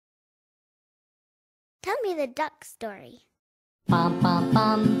Tell me the duck story. Bum bum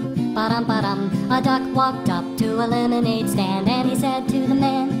bum, ba-dum ba-dum. A duck walked up to a lemonade stand and he said to the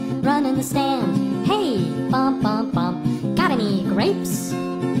man running the stand, "Hey, bum bum bum, got any grapes?"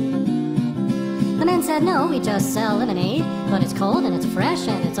 The man said, "No, we just sell lemonade, but it's cold and it's fresh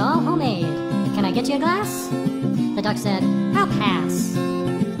and it's all homemade. Can I get you a glass?" The duck said, "I'll pass."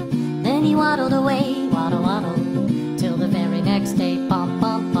 Then he waddled away, waddle waddle, till the very next day, bum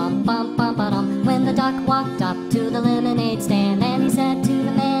bum bum bum bum ba-dum. When the duck walked up to the lemonade stand and he said to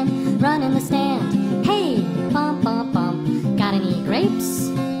the man running the stand, "Hey, bum bum bum, got any grapes?"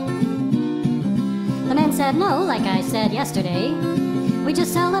 The man said, "No, like I said yesterday, we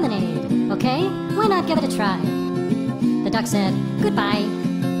just sell lemonade, okay? Why not give it a try?" The duck said, "Goodbye."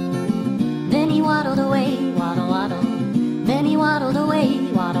 Then he waddled away, waddle waddle. Then he waddled away,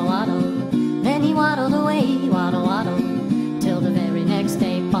 waddle waddle. Then he waddled away, waddle waddle, till the very next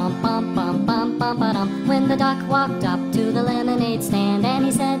day, bum bum bum bum bum ba-dum. When the duck walked up to the lemonade stand and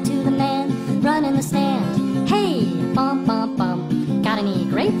he said to the man running the stand, "Hey, bum bum bum, got any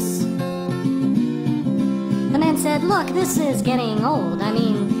grapes?" The man said, "Look, this is getting old. I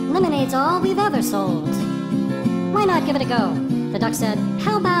mean, lemonade's all we've ever sold. Why not give it a go?" The duck said,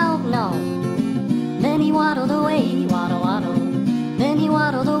 "How about no?" Then he waddled away, waddle waddle. Then he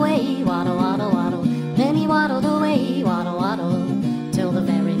waddled away, waddle waddle waddle. Then he waddled away, waddle waddle, till the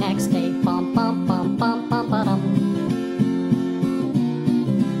very next day, bum bum bum bum bum ba-dum.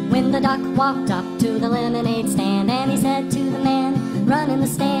 When the duck walked up to the lemonade stand and he said to the man running the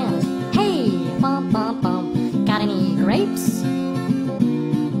stand, "Hey, bum bum bum, got any grapes?"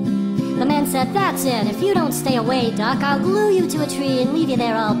 The man said, "That's it. If you don't stay away, duck, I'll glue you to a tree and leave you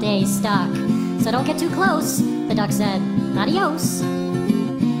there all day stuck. So don't get too close." The duck said, "Adios."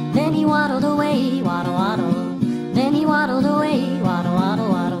 Then he waddled away, waddle waddle. Then he waddled away, waddle waddle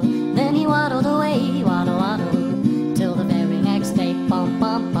waddle. Then he waddled away, waddle waddle, till the very next day, bum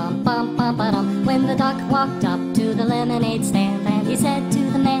bum bum bum bum ba-dum. When the duck walked up to the lemonade stand and he said to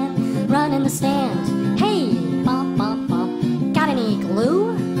the man running the stand, "Hey, bum bum bum, got any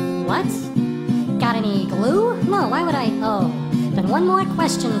glue?" "What? Got any glue? No, why would I? Oh, then one more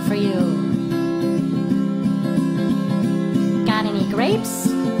question for you. Got any grapes?"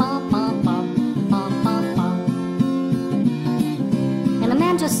 Bum bum bum bum bum bum. And the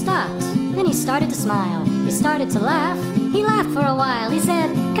man just stopped. Then he started to smile. He started to laugh. He laughed for a while. He said,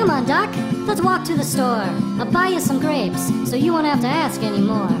 "Come on, duck, let's walk to the store. I'll buy you some grapes so you won't have to ask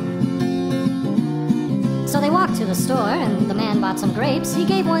anymore." So they walked to the store and the man bought some grapes. He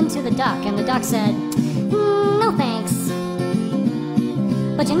gave one to the duck and the duck said, "No thanks.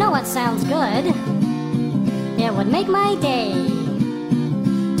 But you know what sounds good? It would make my day.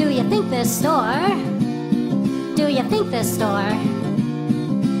 Do you think this store? Do you think this store?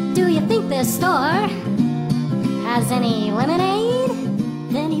 Do you think this store has any lemonade?"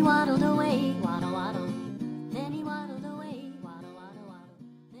 Then he waddled away, waddle waddle. Then he waddled away, waddle waddle waddle.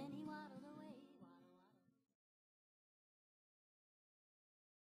 Then he waddled away, waddle waddle.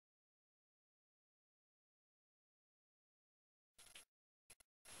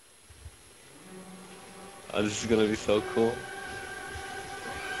 Oh, this is gonna be so cool.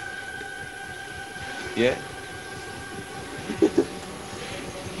 Yeah?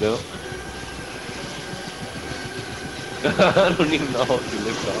 No? I don't even know how to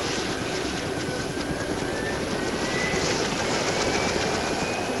lift off.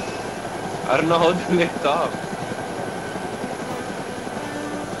 I don't know how to lift off.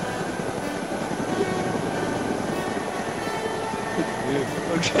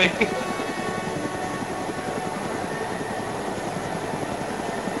 Okay.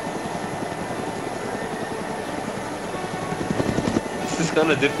 This is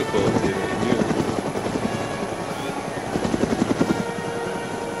kind of difficult, you know.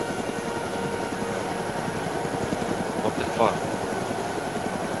 What the fuck?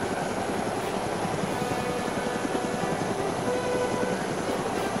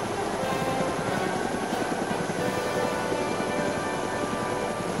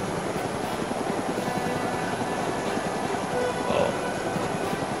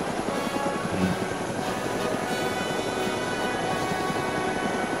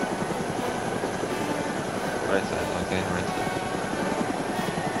 Right side, okay, right side.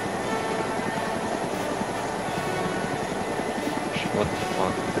 What the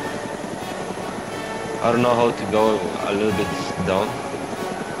fuck? I don't know how to go a little bit down.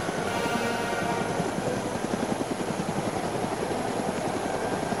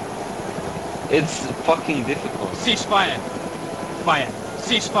 It's fucking difficult. Ceasefire! Fire!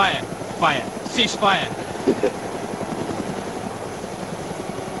 Ceasefire! Fire! Ceasefire!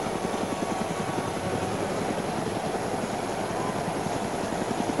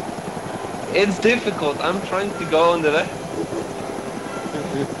 It's difficult. I'm trying to go on the left.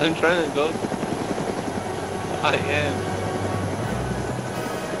 I'm trying to go. I am.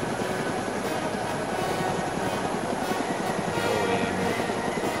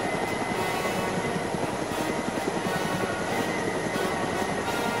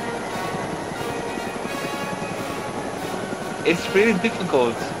 It's really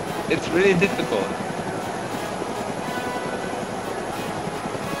difficult. It's really difficult.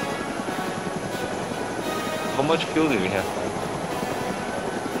 How much fuel do we have?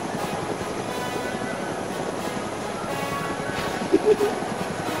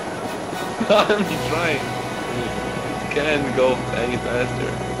 I'm trying. Can't go any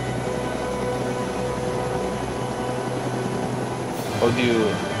faster. How do you...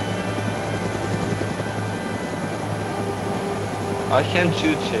 I can't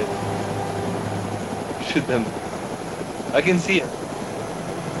shoot shit. Shoot them. I can see it.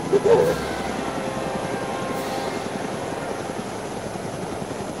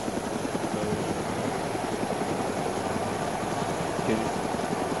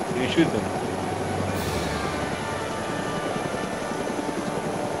 Can you shoot them?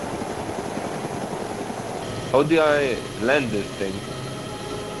 How do I land this thing?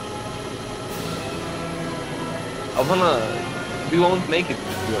 I wanna... We won't make it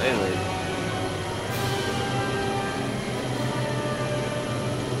to anyway.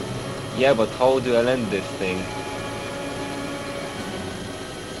 Yeah, but how do I land this thing?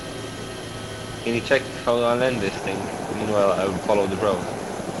 Can you check how I land this thing? Meanwhile, I will follow the road.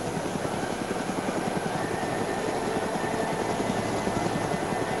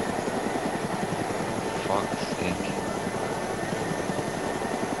 Fuck's sake.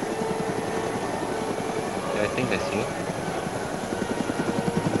 Yeah, I think I see it.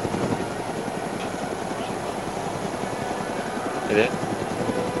 Is it?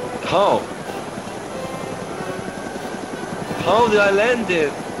 How? How did I land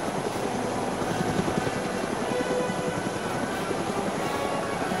it?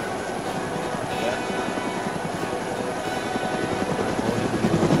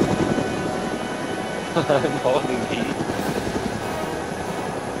 I'm holding E.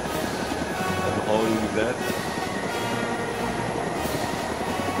 I'm holding that.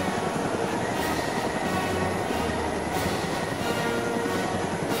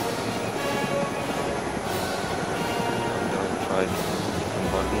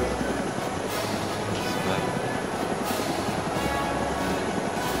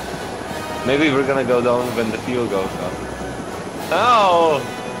 Maybe we're gonna go down when the fuel goes up. Ow!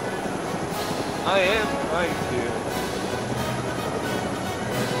 I am trying to.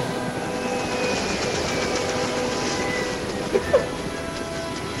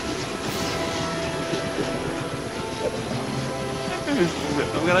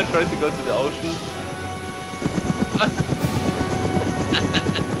 I'm gonna try to go to the ocean.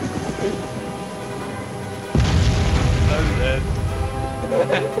 I'm dead.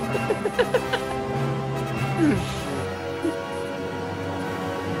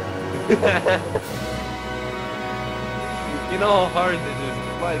 You know how hard it is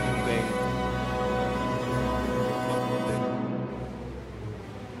to fly this thing.